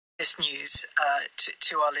this news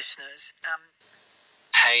to our listeners.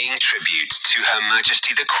 Paying tribute to Her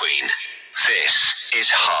Majesty the Queen, this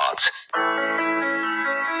is Heart.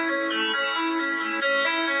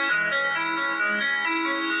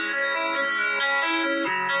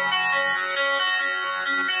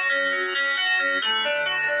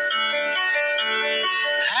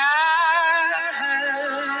 I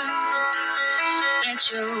heard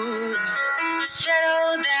that you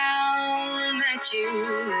settled down, that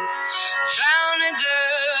you found a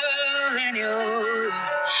girl and you're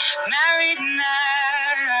married now.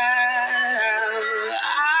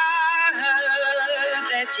 I heard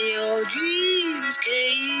that your dreams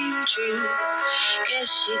came true.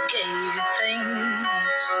 Guess she gave you things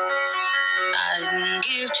I didn't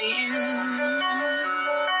give to you.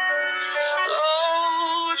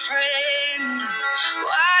 Old friend,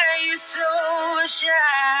 why are you so shy?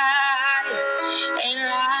 Ain't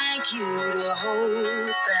like you to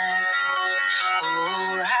hold back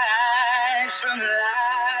or hide from the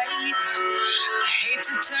light. I hate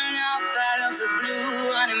to turn up out of the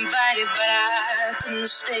blue uninvited, but I couldn't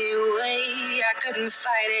stay away. I couldn't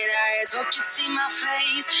fight it. I had hoped you'd see my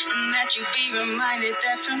face and that you'd be reminded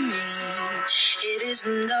that for me it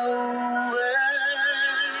isn't over.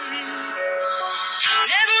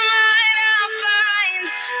 Never mind, I'll find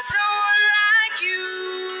someone like you.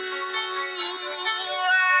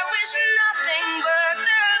 I wish nothing but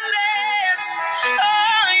the best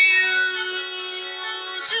for you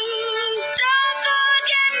too. Don't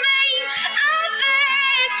forget me, I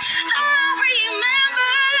beg. I'll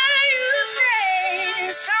remember you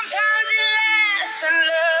say sometimes it lasts and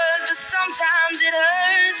loves, but sometimes it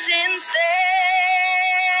hurts instead.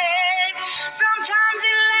 Sometimes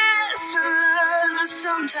it lasts and loves, but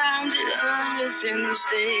sometimes it hurts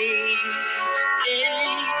instead.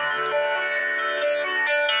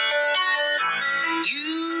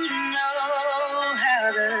 You know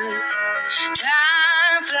how the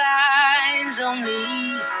time flies.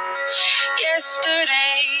 Only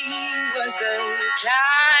yesterday was the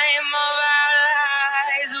time of our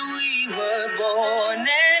lives. We were born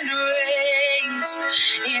and raised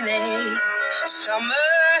in a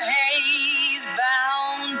summer haze,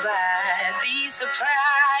 bound by the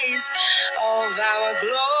surprise of our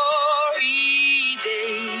glory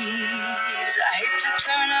days. I hate to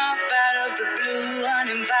turn up out of the blue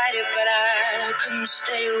uninvited, but I couldn't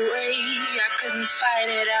stay away. I couldn't fight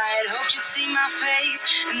it. I had hoped you'd see my face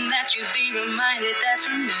and that you'd be reminded that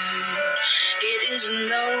for me it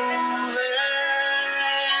isn't over.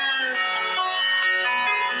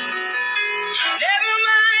 Never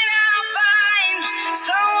mind, I'll find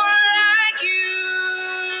someone like you.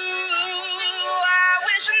 I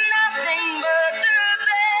wish nothing but the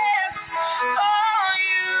best for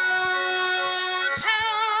you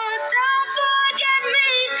too. Don't forget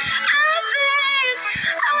me, I beg.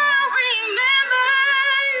 I'll remember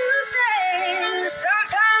you say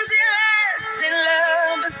sometimes it lasts in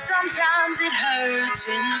love, but sometimes it hurts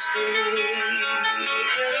instead.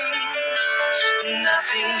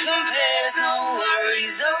 Nothing compares, no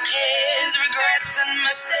worries or cares, regrets and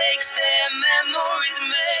mistakes, their memories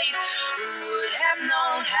made. Who would have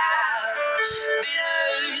known how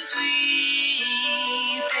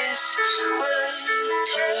bittersweet this would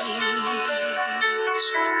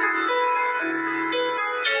taste?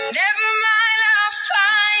 Never mind, I'll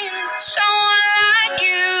find someone like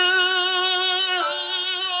you.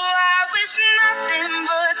 I wish nothing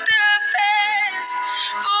but the best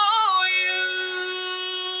for you.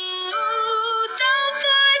 Don't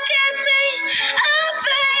forget me, I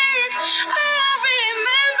beg. I'll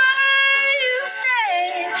remember you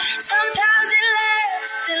say sometimes it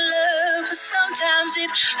lasts in love, but sometimes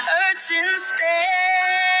it hurts instead.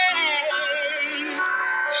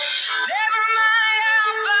 Never mind,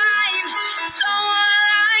 I'll find someone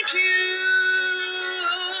like you.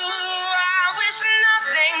 I wish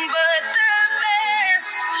nothing but the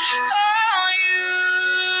best for you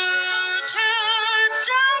too.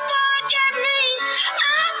 Don't forget me,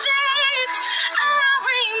 I beg. I'll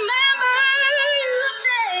remember you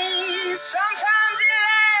say sometimes it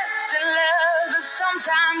lasts in love, but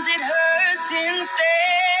sometimes it hurts instead.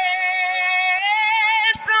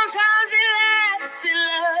 Sometimes it lasts in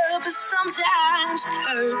love, but sometimes it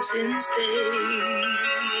hurts instead.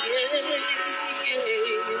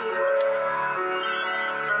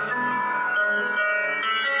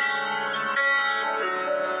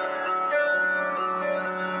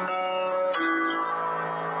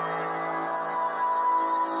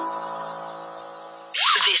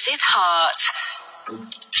 This is Heart.